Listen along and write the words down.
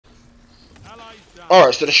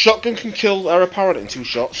Alright, so the shotgun can kill our opponent in 2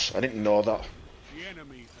 shots. I didn't know that.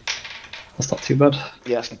 That's not too bad.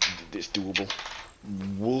 Yeah, it's doable.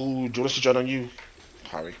 Whoa, do you want us to join on you,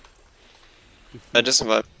 Harry? Just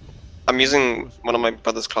invite. I'm using one of my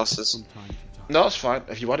brother's classes. No, it's fine.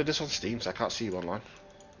 If you added this on Steam, so I can't see you online.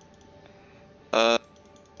 I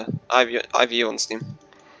have you on Steam.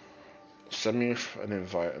 Send me an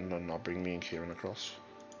invite and then I'll bring me and Kieran across.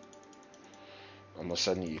 I'm gonna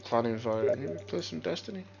send you your clan invite and you play some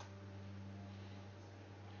Destiny.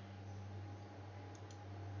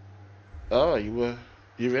 Oh,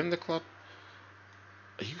 you're in the club?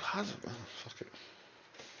 You hasn't? Oh, fuck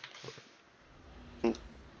it.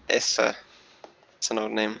 It's an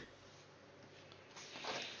old name.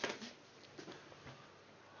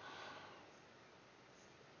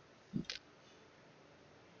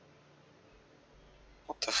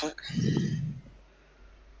 What the fuck?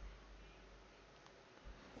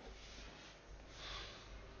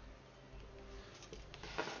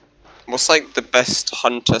 What's like the best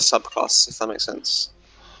hunter subclass, if that makes sense?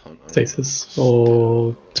 Stasis,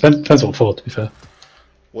 or depends what for. To be fair,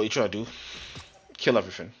 What you try to do? Kill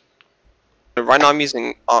everything. Right now I'm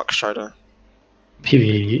using Arc Strider.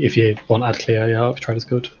 PvE if you want ad clear, yeah, Arctrider's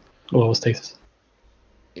good. Or Stasis.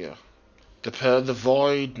 Yeah. The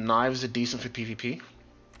Void knives are decent for PvP.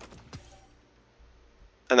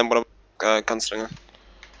 And then what about Gunslinger?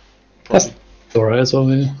 That's alright as well,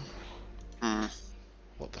 yeah. Hmm.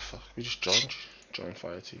 What the fuck? We just joined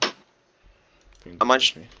fire team. I might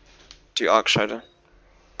just do Arc Strider.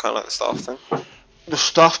 Kinda like the staff thing. The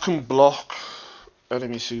staff can block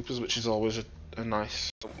enemy supers, which is always a nice...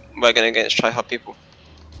 We're going against try-hard people.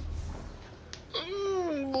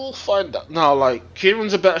 We'll find that. No, like,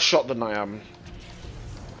 Kieran's a better shot than I am.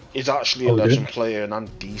 He's actually a legend player and I'm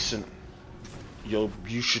decent.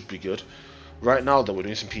 You should be good. Right now though, we're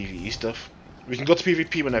doing some PvE stuff. We can go to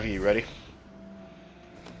PvP whenever you're ready.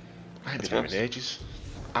 I haven't been doing ages.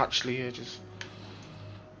 Actually ages.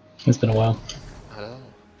 It's been a while. I know.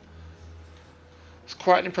 It's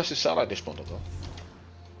quite an impressive satellite dish model though.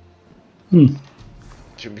 Hmm. Do you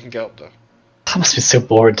think we can get up there? That must be so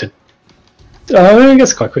boring to... I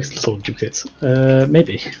guess quite quick little duplicates.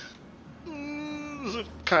 Maybe. There's a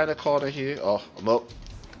kind of corner here. Oh, I'm up.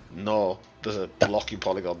 No, there's a blocking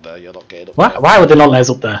polygon there. You're not getting up there. Why would they not let us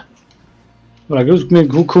up there? Like, it was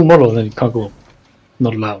cool model and then you can't go up.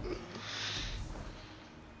 Not allowed.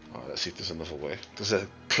 Alright, let's see if there's another way. There's a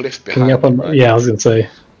cliff Can behind you up on, right? yeah, I was going to say.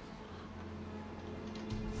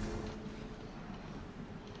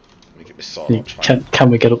 Let me get my sword up. Can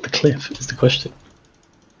we get up the cliff, is the question.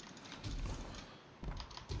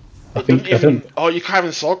 I think... Oh, you can't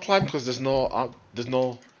even sword climb because there's no...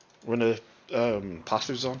 we're in a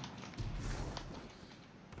passive zone.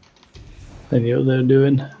 I know what they're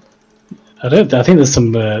doing. I think there's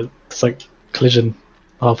some... there's like collision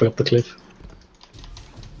halfway up the cliff.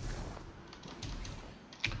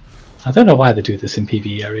 I don't know why they do this in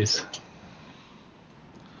PvE areas.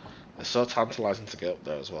 It's so tantalising to get up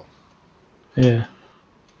there as well. Yeah.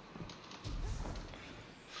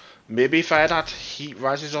 Maybe if I had heat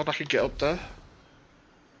rises on, I could get up there.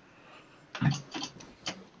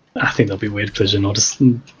 I think there'll be weird collision or just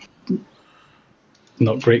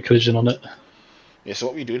not great collision on it. Yeah, so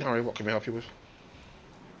what were you doing, Harry? What can we help you with?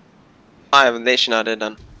 I have a nation added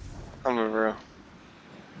done. I'm a real.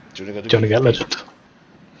 Do you want to get legend?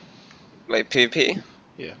 Wait, PvP?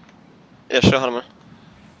 Yeah. Yeah, sure, hold on a minute.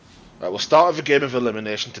 Right, we'll start with a game of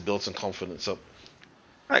elimination to build some confidence up.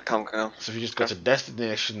 Right, come go. So if you just go to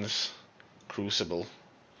Destinations, Crucible,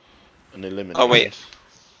 and Eliminate. Oh wait.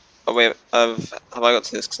 Oh wait, have I got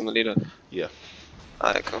to this because I'm the leader? Yeah.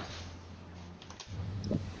 Alright, cool.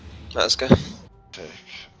 Let's go. Take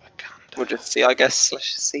a gander. We'll just see, I guess.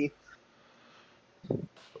 Let's just see. Oh,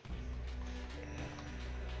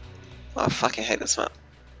 I fucking hate this map.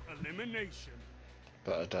 Elimination.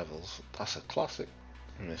 Better Devils. That's a classic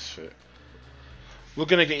misfit. We're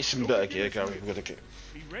gonna get you some better gear, Gary. We're gonna get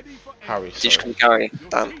Harry. Did you call me Gary?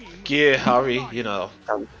 Damn. Gear, Harry. You know.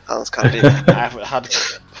 Damn. That was kind of deep. I haven't had.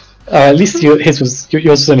 At least yours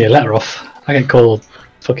was only a letter off. I get called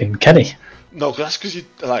fucking Kenny. No, that's because you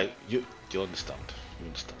like you understand. You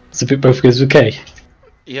understand. So if it both goes okay.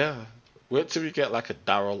 Yeah. Wait till we get like a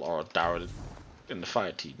Daryl or a Darren in the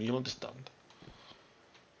fire team. You'll understand.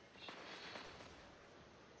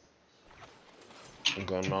 I'm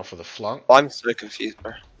going now for the flank. Oh, I'm so confused,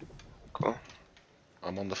 bro. Cool.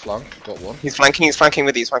 I'm on the flank. Got one. He's flanking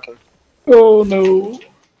with you, he's flanking. Oh no.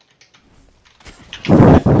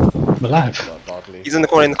 I'm alive. Badly. He's in the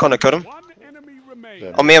corner, killed him. One enemy remains.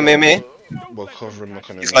 Yeah, On me. We'll cover him. Look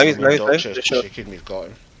at him. He's low, he's low, he's low. Chase, Sure. He's got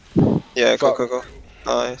him. Yeah, go, Fuck. go, go.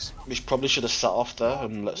 Nice. We probably should have sat off there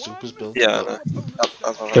and let supers build. Yeah, I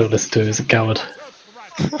know. Don't listen to him, he's a coward.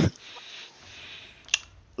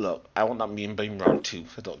 Look, I want that meme being round 2.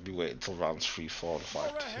 I don't be waiting until rounds 3, 4, and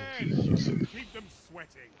 5 to use it.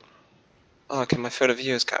 Oh, okay, my field of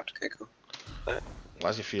view is capped. Okay, cool.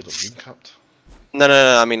 Why's your field of view capped? No, no,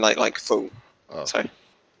 no, I mean like full. Oh. Sorry.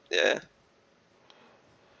 Yeah.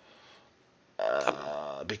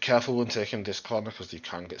 Be careful when taking this corner because you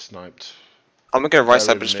can get sniped. I'm gonna go right They're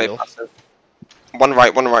side, in but just the play middle. passive. One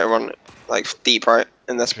right, one. Like deep right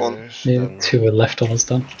in this one. Okay, Yeah, then- 2 are left almost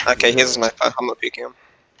done. Okay, here's a sniper. I'm not peeking him.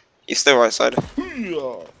 He's still right side.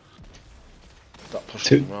 Hoo-yah! That pushed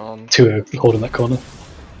Two. him round. 2 are holding that corner.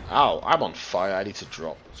 Ow, I'm on fire. I need to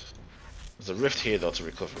drop. There's a rift here though to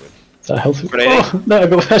recover in. Is that healthy? Grenade. Oh,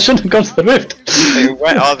 no, I shouldn't have gone to the rift. Wait,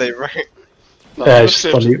 where are they? Right. No, It's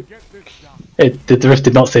just on you. The rift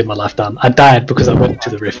did not save my life, Dan. I died because I went to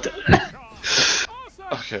the rift.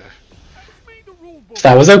 Okay. So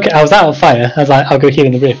I was okay. I was out on fire. I was like, I'll go here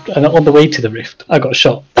in the rift, and on the way to the rift, I got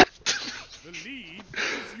shot.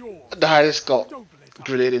 I just got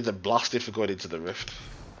grenaded and blasted for going into the rift.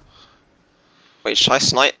 Wait, should I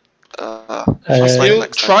snipe? Should I snipe You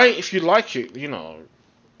next time? try it if you like it, you know.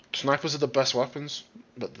 Snipers are the best weapons,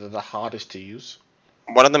 but they're the hardest to use.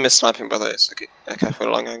 One of them is sniping, by the way. So okay, for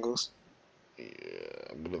long angles. Yeah,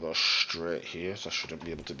 I'm gonna go straight here, so I shouldn't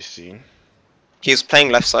be able to be seen. He was playing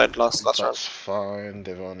left side last round. That's fine,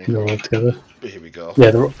 they've only They're all got... together. Here we go. Yeah,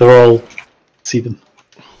 they're all. See them.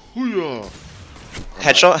 Hoo-yah!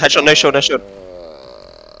 Headshot, no shield, no shield.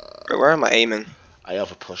 Bro, where am I aiming? I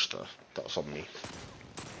have a push though. That was on me.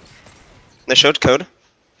 No shield, code.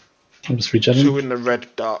 I'm just regenerating. 2 in the red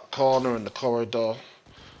dark corner in the corridor,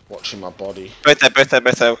 watching my body. Both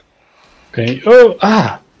there. Okay. Oh,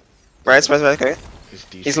 ah! Right, okay. He's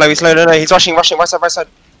decent. He's low, no, he's rushing, right side.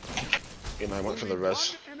 You know, I went for the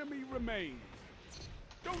res.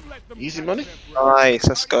 Easy money. Nice,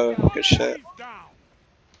 let's go. Good shit.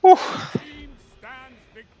 Whew.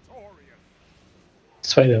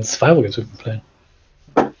 It's funny, the survival games we've been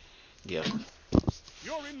playing. Yeah.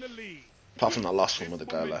 Apart from that last one where the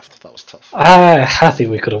guy left, that was tough. I think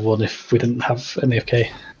we could have won if we didn't have an AFK.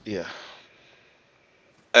 Yeah.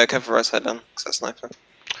 Okay, for right side then, because that's sniper.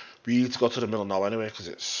 We need to go to the middle now anyway, because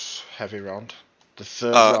it's heavy round. The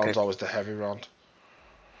third Oh, okay. round's always the heavy round.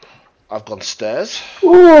 I've gone stairs.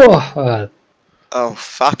 Oh, Oh,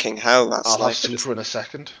 fucking hell, that's I'll have sniper. super in a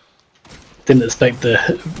second. didn't expect the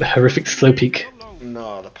horrific slow peak.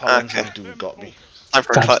 No, the paladins Okay. dude got me. Time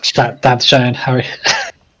for a clutch. Dad shine, Harry.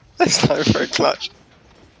 It's time for a clutch.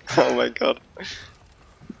 Oh my god.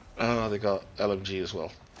 Oh, they got LMG as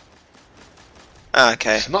well. Ah,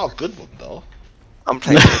 okay, It's not a good one though. I'm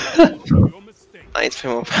playing. I need to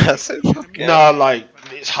play more passive. Fucking hell. No, like,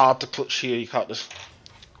 it's hard to clutch here, you can't just...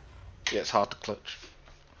 Yeah, it's hard to clutch.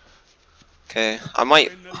 Okay, I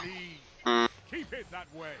might.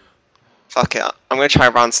 Fuck it, I'm gonna try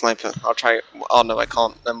round sniper. I'll try. Oh no, I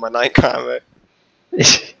can't. Then my night crime.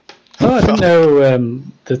 Oh, I didn't know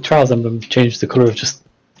the Trials Emblem changed the colour of just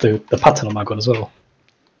the pattern on my gun as well.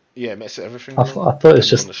 Yeah, it makes it everything. I thought it was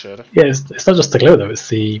just... On the shader. Yeah, it's not just the glow though, it's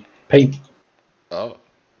the paint. Oh,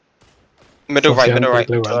 Middle right, Obviously, middle I'm right.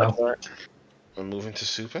 blue right now. I'm moving to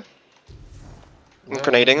super. I'm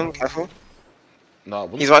grenading him, careful. No, I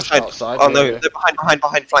wouldn't He's right push side. outside, Oh no, maybe. they're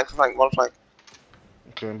behind, flank, one flank.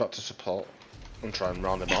 I'm coming back to support and try and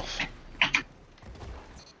round him off.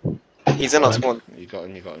 He's in us one. You got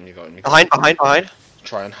him, you got him, you got him. Behind.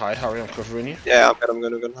 Try and hide, Harry, I'm covering you. Yeah, I'm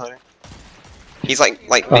gonna hide. He's like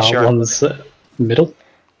mission. One's middle,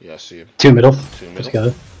 Yeah, I see him. 2 middle, 2 middle.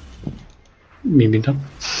 together. Me being done.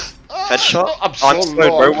 Headshot? I'm so I'm slowed,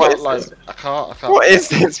 low, bro, I what can't, is like, this? I can't. What is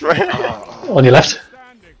this, bro? On your left.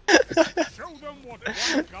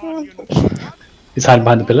 He's hiding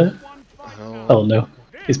behind the pillar. Oh no,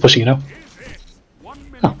 he's pushing you now.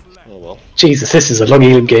 Oh, Oh well. Jesus, this is a long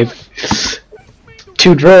healing game.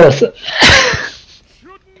 2 draws.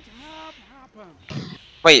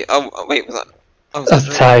 Wait, wait, was that? Oh, was That's a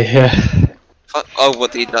that tie, yeah. fuck? Oh,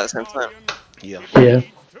 what did he do at the same time? Yeah. Yeah.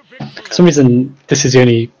 For some reason, this is the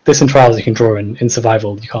only... This in Trials you can draw, in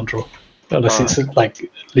survival you can't draw. Unless Oh. it's like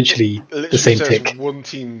literally It the same says tick. one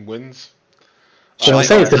team wins. So I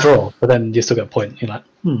say know. it's the draw, but then you still get a point. You're like,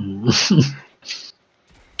 Do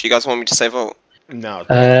you guys want me to save ult? No, use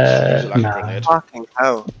it like a nah. grenade. Fucking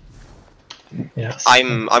hell. yeah.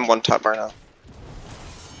 I'm one tap right now.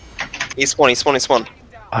 He's spawn.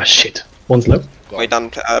 Oh shit. One's low. Go Wait, on.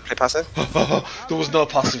 done, play passive? There was no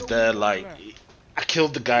passive there, like... I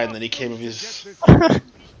killed the guy and then he came with his...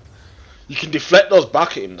 You can deflect those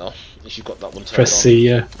back at him though, if you've got that one turned Press on. C,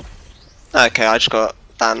 yeah. Okay, I just got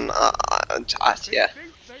Dan. Yeah.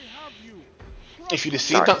 If you'd have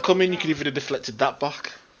seen that coming, you could even have deflected that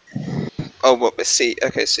back. Oh, what with C?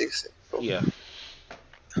 Okay, C. Cool. Yeah.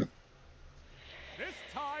 This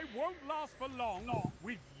tie won't last for long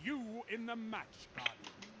with you in the match, Guardian.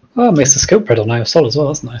 Oh, it makes the skill pedal now solid as well.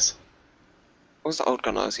 That's nice. What was the old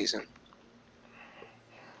gun I was using?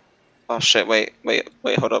 Oh shit! Wait!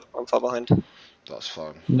 Hold up! I'm far behind. That's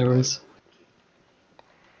fine. No worries.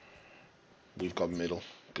 We've got middle.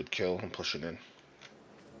 Good kill. I'm pushing in.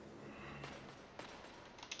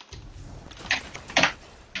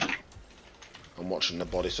 I'm watching the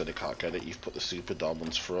body so they can't get it. You've put the super down,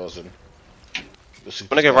 one's frozen. I'm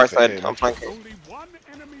gonna go right side. I'm flanking. Only one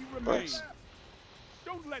enemy remains.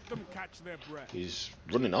 Don't let them catch their breath. He's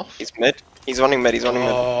running off. He's mid. He's running mid. He's running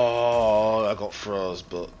mid. Oh, I got froze,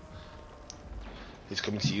 but he's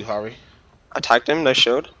coming to you, Harry. I tagged him. No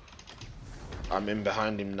shield. I'm in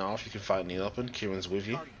behind him now. If you can fight Neil open, Kieran's with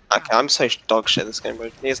you. Okay, I'm so dog shit this game, bro.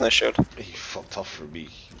 He has no shield. He fucked off for me.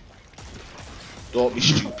 Don't be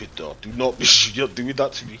stupid, though. Do not be. You're doing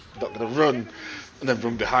that to me. You're not gonna run and then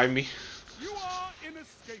run behind me. You are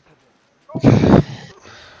inescapable.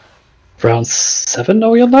 Round 7 are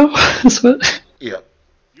we on now? Is it? Yeah.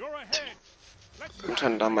 You're ahead. Let's I'm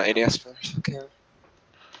turning down my ADS, bro. Okay.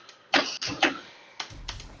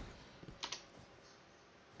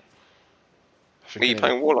 Are you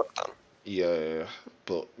playing Warlock then? Yeah,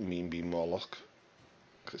 but mean be Morlock.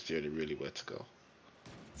 Because it's the only really way to go.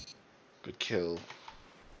 Good kill.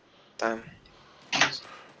 Damn.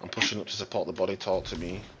 I'm pushing up to support the body. Talk to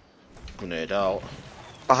me. Grenade out.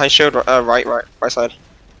 Behind shield, right side.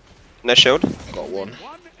 No shield. Got one.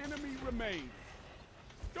 one enemy remains.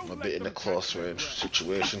 Don't I'm a let bit in a them close catch their range breath.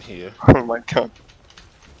 situation here. Oh my god.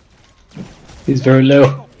 He's very low.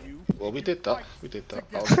 Stop you. Well, we did that. We did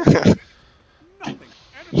that. Nothing. Enemy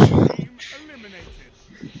team eliminated.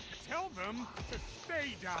 Tell them to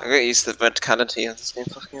stay down. I got used to the verticality of this game.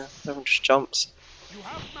 Fucking hell. Everyone just jumps. You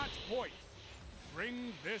have match point.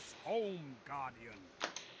 Bring this home, Guardian.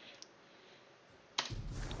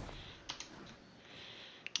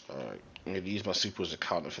 Alright, I'm going to use my super as a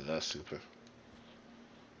counter for their super.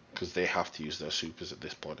 Because they have to use their supers at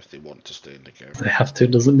this point if they want to stay in the game. They have to,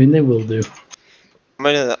 doesn't mean they will do. I'm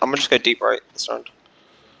gonna just go deep right this round.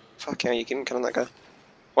 Fuck yeah, you keep killing that guy.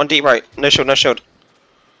 One deep right. No shield, no shield.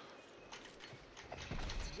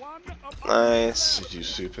 One above Nice. Did you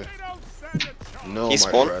super? They don't stand a chance. No, He my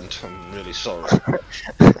spawned. friend. I'm really sorry.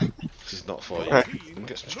 This is not for you. You can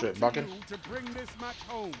get some straight bagging. Look to you to bring this match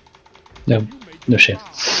home. No, You may no be shit.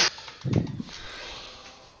 proud.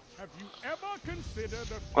 Have you ever considered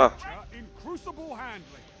the Wow. future in crucible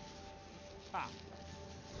handling? Ah,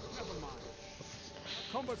 never mind.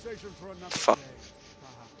 A conversation for another Fuck. day,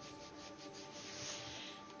 perhaps.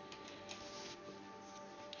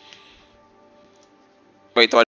 Wait, do I